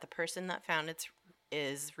convenient that the person that found it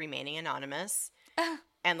is remaining anonymous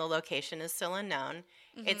and the location is still unknown.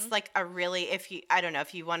 It's like a really, if you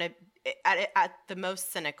want to, at the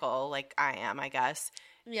most cynical, like I am, I guess,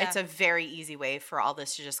 it's a very easy way for all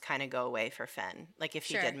this to just kind of go away for Fenn. Like if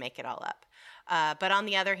he did make it all up. But on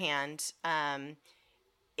the other hand,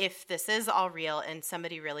 if this is all real and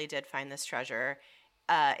somebody really did find this treasure,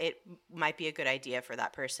 it might be a good idea for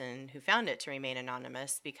that person who found it to remain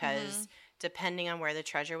anonymous because depending on where the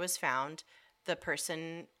treasure was found, the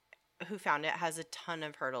person who found it has a ton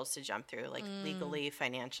of hurdles to jump through, like legally,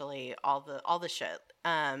 financially, all the shit.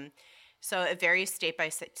 So it varies state by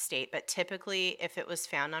state, but typically if it was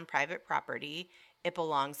found on private property, it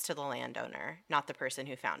belongs to the landowner, not the person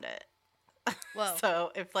who found it. Whoa.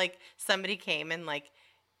 So if like somebody came and like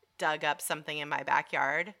dug up something in my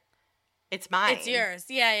backyard, it's mine. It's yours.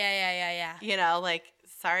 Yeah. You know, like,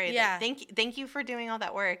 sorry. Yeah. Thank you for doing all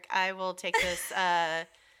that work. I will take this,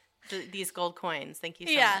 these gold coins. Thank you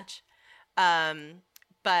so much.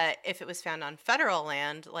 But if it was found on federal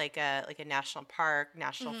land, like a national park,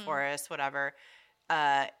 national forest, whatever,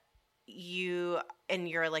 you're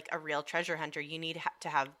like a real treasure hunter, you need to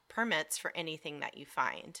have permits for anything that you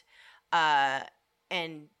find.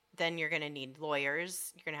 And then you're going to need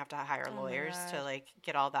lawyers. You're going to hire lawyers to like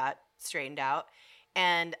get all that straightened out.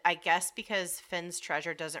 And I guess because Finn's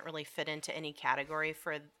treasure doesn't really fit into any category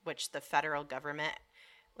for which the federal government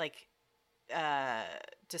like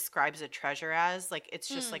describes a treasure as, like it's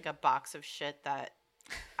just like a box of shit that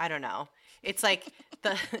I don't know. It's like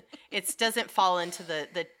it doesn't fall into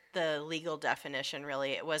the legal definition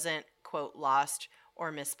really. It wasn't quote lost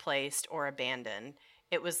or misplaced or abandoned.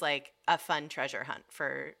 It was like a fun treasure hunt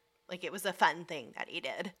for like it was a fun thing that he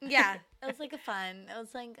did. Yeah, it was like it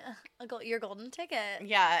was like your golden ticket.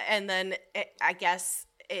 Yeah, and then I guess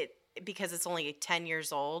because it's only 10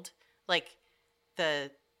 years old, like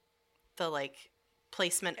the like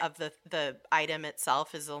placement of the item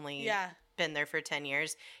itself has only been there for 10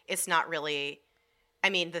 years. It's not really,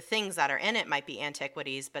 I mean, the things that are in it might be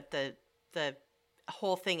antiquities, but the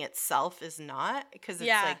whole thing itself is not, because it's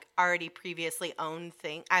like already previously owned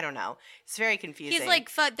thing. I don't know. It's very confusing. He's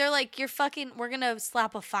like, they're like, we're going to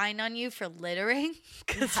slap a fine on you for littering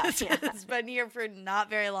because it's been here for not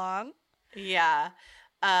very long. Yeah.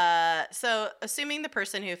 So assuming the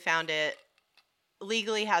person who found it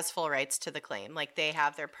legally has full rights to the claim, like they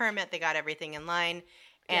have their permit, they got everything in line,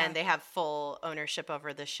 and they have full ownership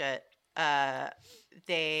over the shit,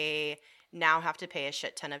 they now have to pay a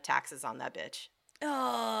shit ton of taxes on that bitch.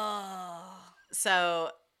 Oh.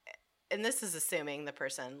 So, and this is assuming the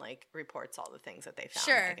person like reports all the things that they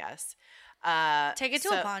found, I guess. Take it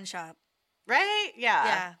to a pawn shop. Right?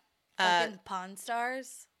 Yeah. Fucking Pawn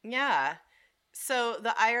Stars. Yeah. So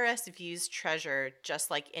the IRS views treasure just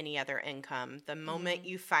like any other income. The moment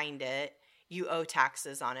you find it, you owe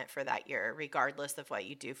taxes on it for that year, regardless of what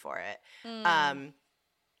you do for it. And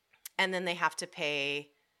then they have to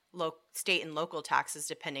pay state and local taxes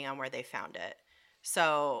depending on where they found it.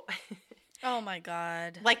 So, oh my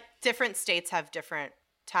God. Like different states have different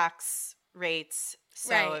tax rates.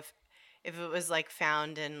 So if it was like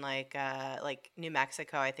found in like New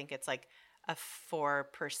Mexico, I think it's like a 4%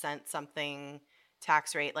 something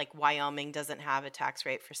tax rate. Like Wyoming doesn't have a tax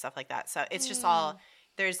rate for stuff like that. So it's just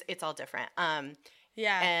it's all different.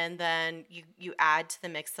 And then you add to the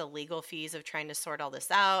mix the legal fees of trying to sort all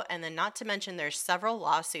this out. And then not to mention there's several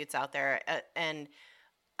lawsuits out there. And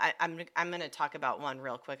I'm going to talk about one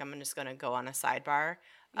real quick. I'm just going to go on a sidebar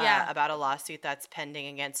about a lawsuit that's pending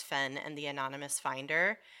against Finn and the anonymous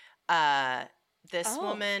finder. This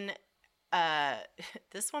woman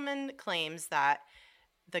claims that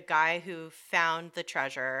the guy who found the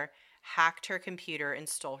treasure hacked her computer and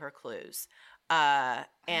stole her clues.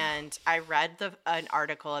 And I read an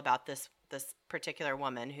article about this particular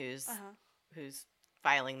woman who's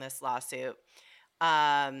filing this lawsuit.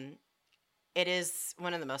 It is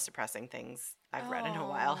one of the most depressing things I've read in a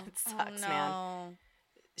while. It sucks, man.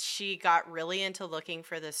 She got really into looking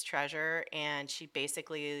for this treasure, and she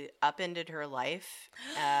basically upended her life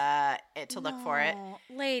to look for it.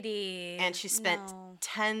 Lady. And she spent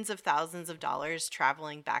tens of thousands of dollars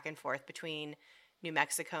traveling back and forth between New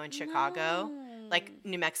Mexico and Chicago. Like,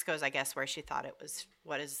 New Mexico is, I guess, where she thought it was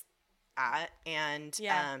what is at. And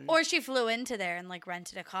or she flew into there and like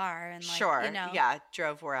rented a car and like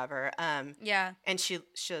drove wherever. And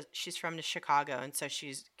she's from Chicago, and so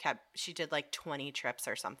she did like 20 trips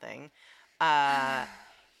or something.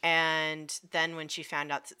 And then when she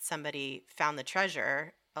found out that somebody found the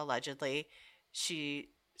treasure, allegedly, she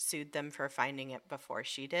sued them for finding it before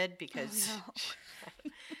she did because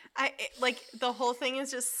the whole thing is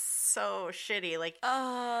just so shitty. Like,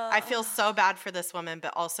 I feel so bad for this woman,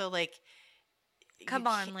 but also like, come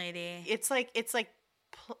on, lady. It's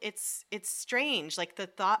strange. Like the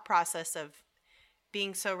thought process of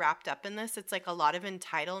being so wrapped up in this, it's like a lot of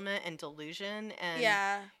entitlement and delusion.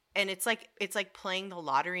 And and it's like playing the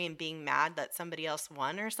lottery and being mad that somebody else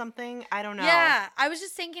won or something. I don't know. Yeah, I was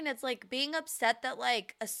just thinking it's like being upset that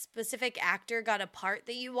like a specific actor got a part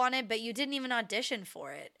that you wanted, but you didn't even audition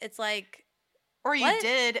for it. It's like, or you what?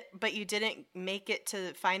 did, but you didn't make it to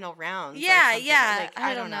the final rounds. or Yeah, something. yeah. Like,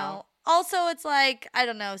 I don't know. Also, it's like, I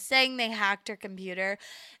don't know, saying they hacked her computer.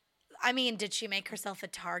 I mean, did she make herself a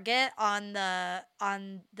target on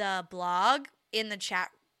the blog, in the chat,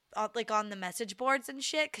 like on the message boards and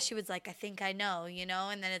shit? Because she was like, I think I know, you know?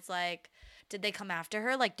 And then it's like, did they come after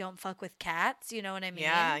her? Like, don't fuck with cats, you know what I mean?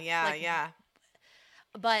 Yeah, yeah, like, yeah.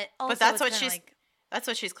 But also, But that's it's what kinda she's like, that's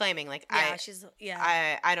what she's claiming. Like,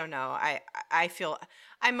 yeah, I don't know.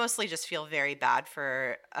 I mostly just feel very bad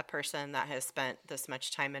for a person that has spent this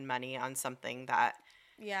much time and money on something that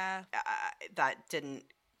yeah. that didn't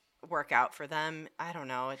work out for them. I don't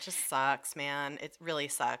know. It just sucks, man. It really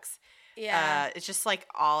sucks. Yeah. It's just like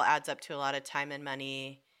all adds up to a lot of time and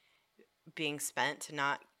money being spent to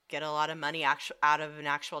not get a lot of money out of an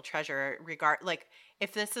actual treasure. Like,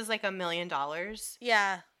 if this is like $1 million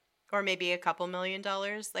Yeah. or maybe a couple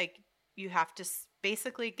 $1,000,000, like, you have to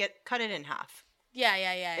basically cut it in half. Yeah,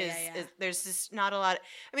 yeah. There's just not a lot.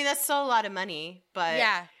 I mean, that's still a lot of money, but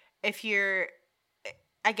Yeah. if you're,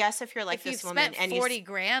 I guess if you're like If this you've woman spent and 40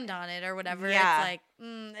 grand on it or whatever, Yeah. it's like,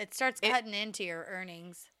 it starts cutting into your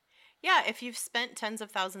earnings. yeah, if you've spent tens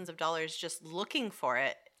of thousands of dollars just looking for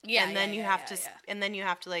it, Yeah, and then yeah, you yeah, have yeah, to, yeah. and then you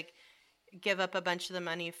have to like give up a bunch of the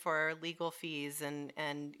money for legal fees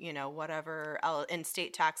and you know, whatever else, and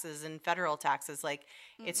state taxes and federal taxes. Like,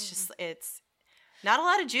 it's just, it's not a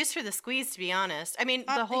lot of juice for the squeeze, to be honest. I mean,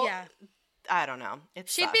 the whole, Yeah. I don't know.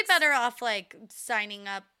 She'd be better off like signing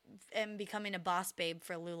up and becoming a boss babe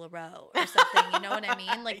for LuLaRoe or something. You know what I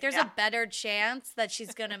mean? Like, there's Yeah. a better chance that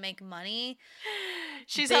she's gonna make money.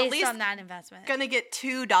 She's based at least on that investment. gonna get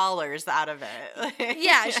 $2 out of it.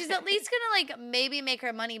 Yeah, she's at least gonna like maybe make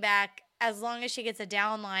her money back as long as she gets a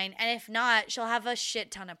downline, and if not, she'll have a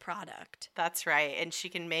shit ton of product. That's right, and she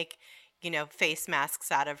can make, you know, face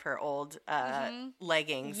masks out of her old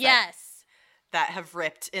leggings. Yes. That have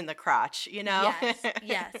ripped in the crotch, you know?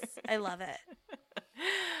 Yes, I love it.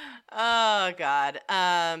 Oh, God.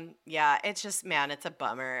 Yeah, it's just, man, it's a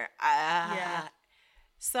bummer. Yeah.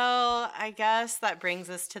 So I guess that brings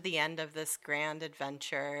us to the end of this grand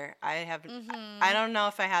adventure. I don't know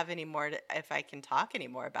if I have any more, if I can talk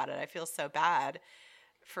anymore about it. I feel so bad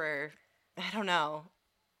for, I don't know.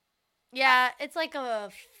 Yeah, it's like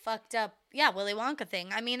a fucked up, Willy Wonka thing.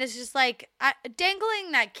 I mean, it's just like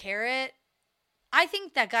dangling that carrot. I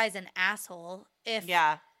think that guy's an asshole. If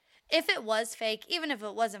it was fake, even if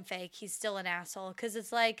it wasn't fake, he's still an asshole. Because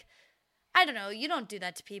it's like, I don't know, you don't do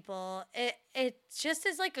that to people. It just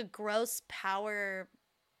is like a gross power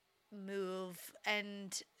move,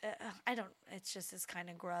 and it's just is kind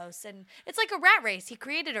of gross, and it's like a rat race. He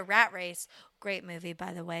created a rat race. Great movie,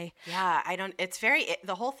 by the way. Yeah,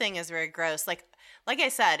 the whole thing is very gross. Like I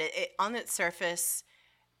said, it on its surface,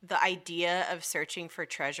 the idea of searching for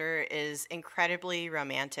treasure is incredibly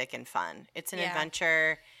romantic and fun. It's an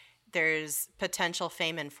adventure. There's potential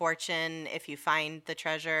fame and fortune if you find the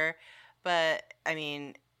treasure. But, I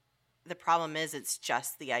mean, the problem is it's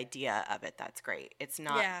just the idea of it that's great. It's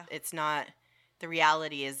not, the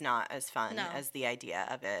reality is not as fun as the idea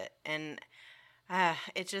of it. And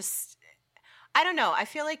it just, I don't know. I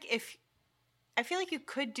feel like you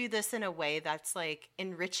could do this in a way that's like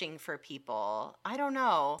enriching for people. I don't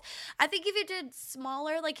know. I think if you did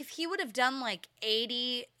smaller, like if he would have done like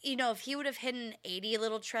 80, if he would have hidden 80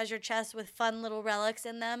 little treasure chests with fun little relics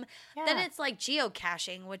in them, then it's like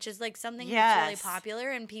geocaching, which is like something that's really popular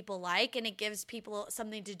and people like, and it gives people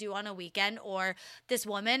something to do on a weekend. Or this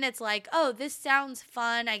woman, it's like, oh, this sounds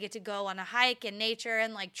fun. I get to go on a hike in nature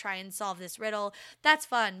and like try and solve this riddle. That's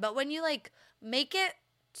fun. But when you like make it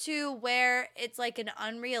to where it's like an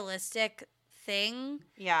unrealistic thing,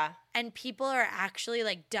 and people are actually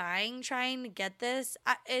like dying trying to get this,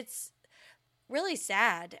 it's really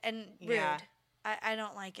sad and rude. I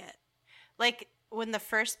don't like it. Like, when the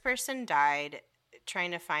first person died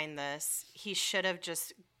trying to find this, he should have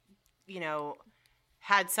just,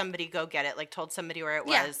 had somebody go get it, like told somebody where it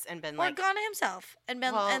was and been like, or gone himself and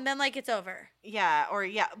been like, it's over.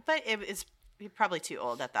 But it was probably too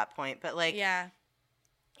old at that point. But like,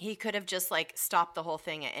 he could have just like stopped the whole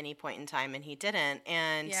thing at any point in time, and he didn't.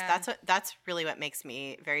 And that's really what makes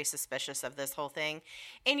me very suspicious of this whole thing.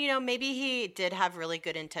 And maybe he did have really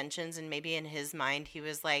good intentions, and maybe in his mind he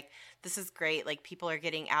was like, this is great, like people are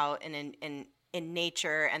getting out and in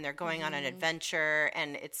nature, and they're going on an adventure,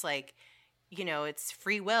 and it's like, it's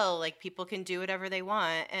free will, like people can do whatever they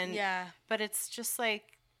want. And but it's just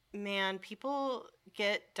like, man, people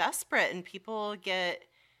get desperate and people get,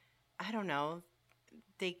 I don't know,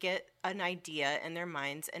 they get an idea in their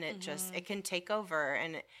minds and it just, it can take over.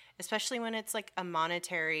 And especially when it's like a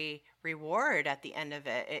monetary reward at the end of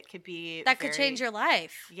it, it could be that could change your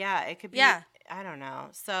life. Yeah, it could be. Yeah. I don't know.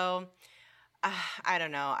 So I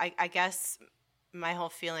don't know. I guess my whole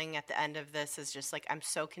feeling at the end of this is just like, I'm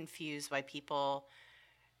so confused why people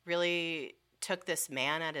really took this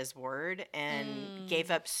man at his word and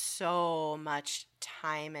gave up so much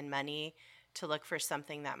time and money to look for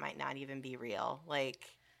something that might not even be real. Like,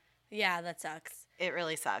 yeah, that sucks. It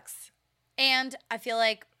really sucks. And I feel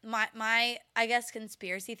like my I guess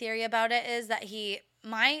conspiracy theory about it is that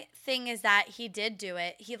my thing is that he did do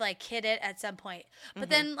it. He like hid it at some point. But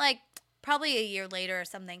then like probably a year later or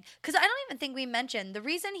something. Because I don't even think we mentioned the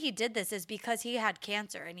reason he did this is because he had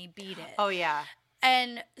cancer and he beat it. Oh, yeah.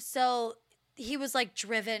 And so he was like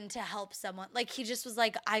driven to help someone. Like he just was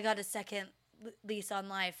like, I got a second lease on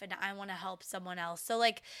life and I want to help someone else. So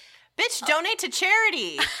like, bitch, donate to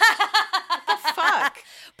charity. What the fuck?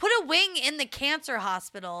 Put a wing in the cancer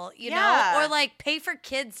hospital, you know, or like pay for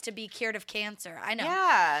kids to be cured of cancer. I know.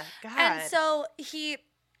 Yeah. God. And so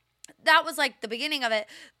that was like the beginning of it.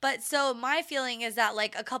 But so my feeling is that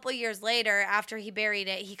like a couple years later after he buried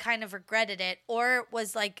it, he kind of regretted it or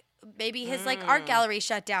was like, maybe his like art gallery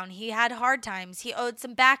shut down. He had hard times. He owed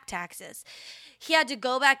some back taxes. He had to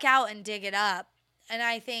go back out and dig it up. And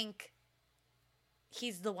I think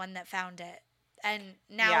he's the one that found it. And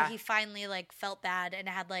now he finally like felt bad and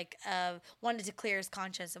had like wanted to clear his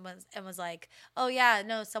conscience and was like, oh yeah,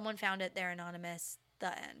 no, someone found it. They're anonymous.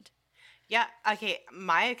 The end. Yeah. Okay.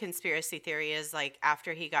 My conspiracy theory is like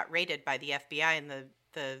after he got raided by the FBI and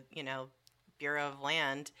the you know, Bureau of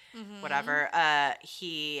Land, whatever,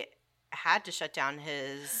 he had to shut down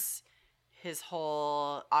his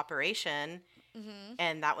whole operation,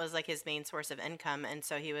 and that was like his main source of income. And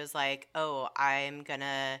so he was like, "Oh, I'm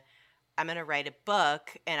gonna write a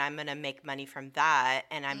book, and I'm gonna make money from that,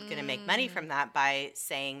 and I'm gonna make money from that by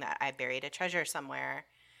saying that I buried a treasure somewhere."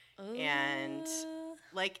 Ooh. And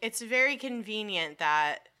like, it's very convenient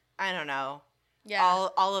that I don't know,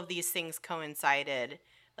 all of these things coincided.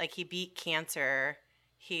 Like he beat cancer.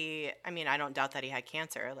 I mean, I don't doubt that he had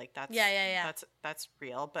cancer. Like that's that's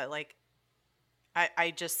real. But like,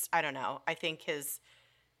 I don't know. I think his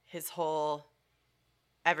whole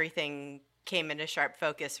everything came into sharp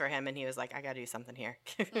focus for him, and he was like, I got to do something here.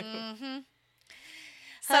 So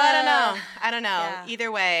I don't know. Yeah.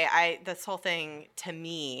 Either way, this whole thing to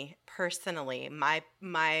me personally, my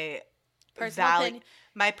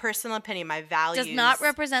personal opinion, my values does not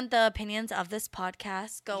represent the opinions of this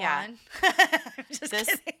podcast. Go on.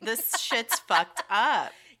 This shit's fucked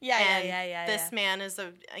up. Yeah. This man is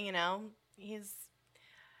he's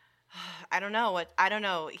I don't know. I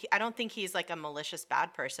don't think he's like a malicious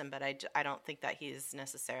bad person, but I don't think that he's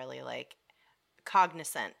necessarily like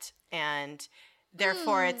cognizant, and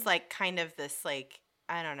therefore it's like kind of this like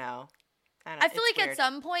I don't know. I feel like weird. At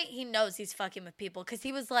some point he knows he's fucking with people because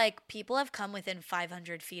he was like, people have come within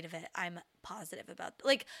 500 feet of it. I'm positive about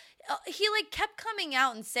like he like kept coming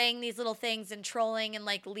out and saying these little things and trolling and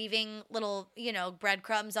like leaving little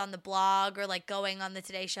breadcrumbs on the blog or like going on the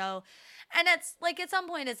Today Show, and it's like at some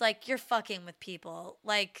point it's like you're fucking with people.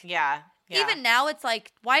 Like even now it's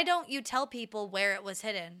like, why don't you tell people where it was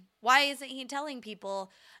hidden? Why isn't he telling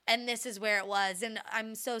people? And this is where it was. And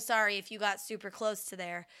I'm so sorry if you got super close to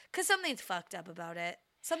there. Because something's fucked up about it.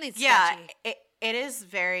 Something's sketchy. Yeah, it is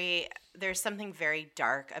there's something very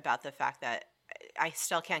dark about the fact that I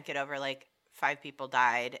still can't get over, like, 5 people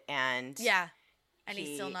died. And yeah. And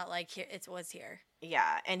he's still not like, it was here.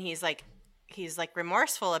 Yeah. And he's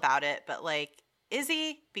remorseful about it. But, like, is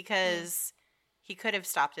he? Because he could have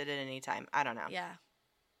stopped it at any time. I don't know. Yeah.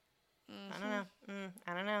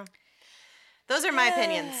 I don't know. Those are my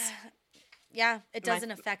opinions. Yeah, it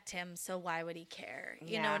doesn't affect him, so why would he care?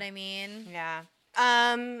 You know what I mean? Yeah.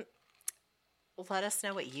 Let us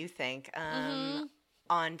know what you think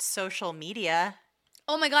on social media.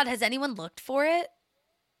 Oh my God, has anyone looked for it?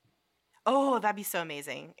 Oh, that'd be so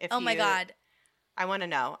amazing. My God. I want to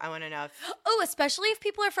know. If... Oh, especially if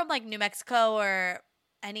people are from like New Mexico or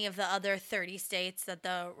any of the other 30 states that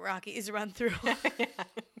the Rockies run through.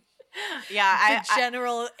 Yeah, the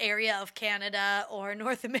general area of Canada or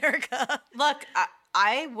North America. Look,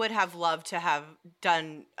 I would have loved to have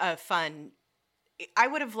done a fun. I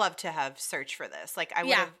would have loved to have searched for this. Like I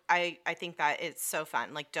would have. I think that it's so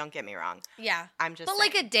fun. Like, don't get me wrong. Yeah, I'm just. But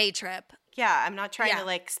saying. Like a day trip. Yeah, I'm not trying to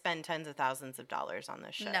like spend tens of thousands of dollars on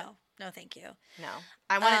this shit. No. No, thank you. No.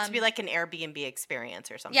 I want it to be like an Airbnb experience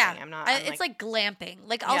or something. Yeah. I'm it's like glamping.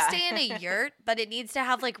 Like, I'll stay in a yurt, but it needs to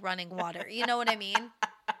have, like, running water. You know what I mean?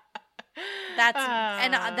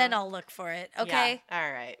 And then I'll look for it. Okay? Yeah.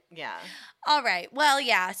 All right. Yeah. All right. Well,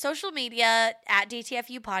 yeah. Social media, at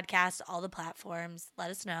DTFU Podcast, all the platforms. Let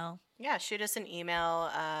us know. Yeah. Shoot us an email.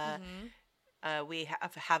 We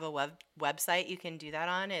have a website you can do that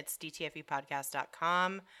on. It's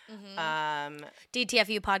dtfupodcast.com.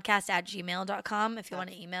 dtfupodcast@gmail.com if you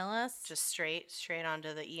want to email us. Just straight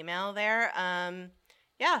onto the email there.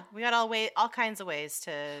 Yeah, we got all kinds of ways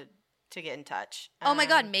to get in touch. Oh my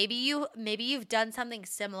God, maybe you've done something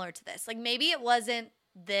similar to this. Like, maybe it wasn't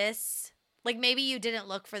this. Like, maybe you didn't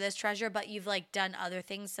look for this treasure, but you've, like, done other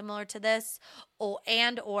things similar to this, or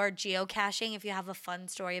geocaching. If you have a fun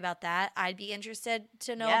story about that, I'd be interested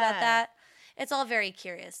to know about that. It's all very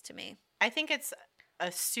curious to me. I think it's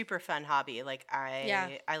a super fun hobby. Like,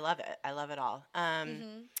 I love it. I love it all.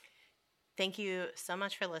 Thank you so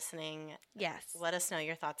much for listening. Yes. Let us know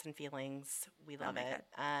your thoughts and feelings. We love it.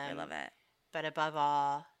 I love it. But above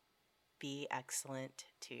all, be excellent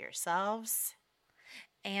to yourselves.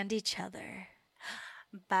 And each other.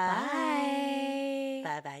 Bye.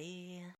 Bye-bye.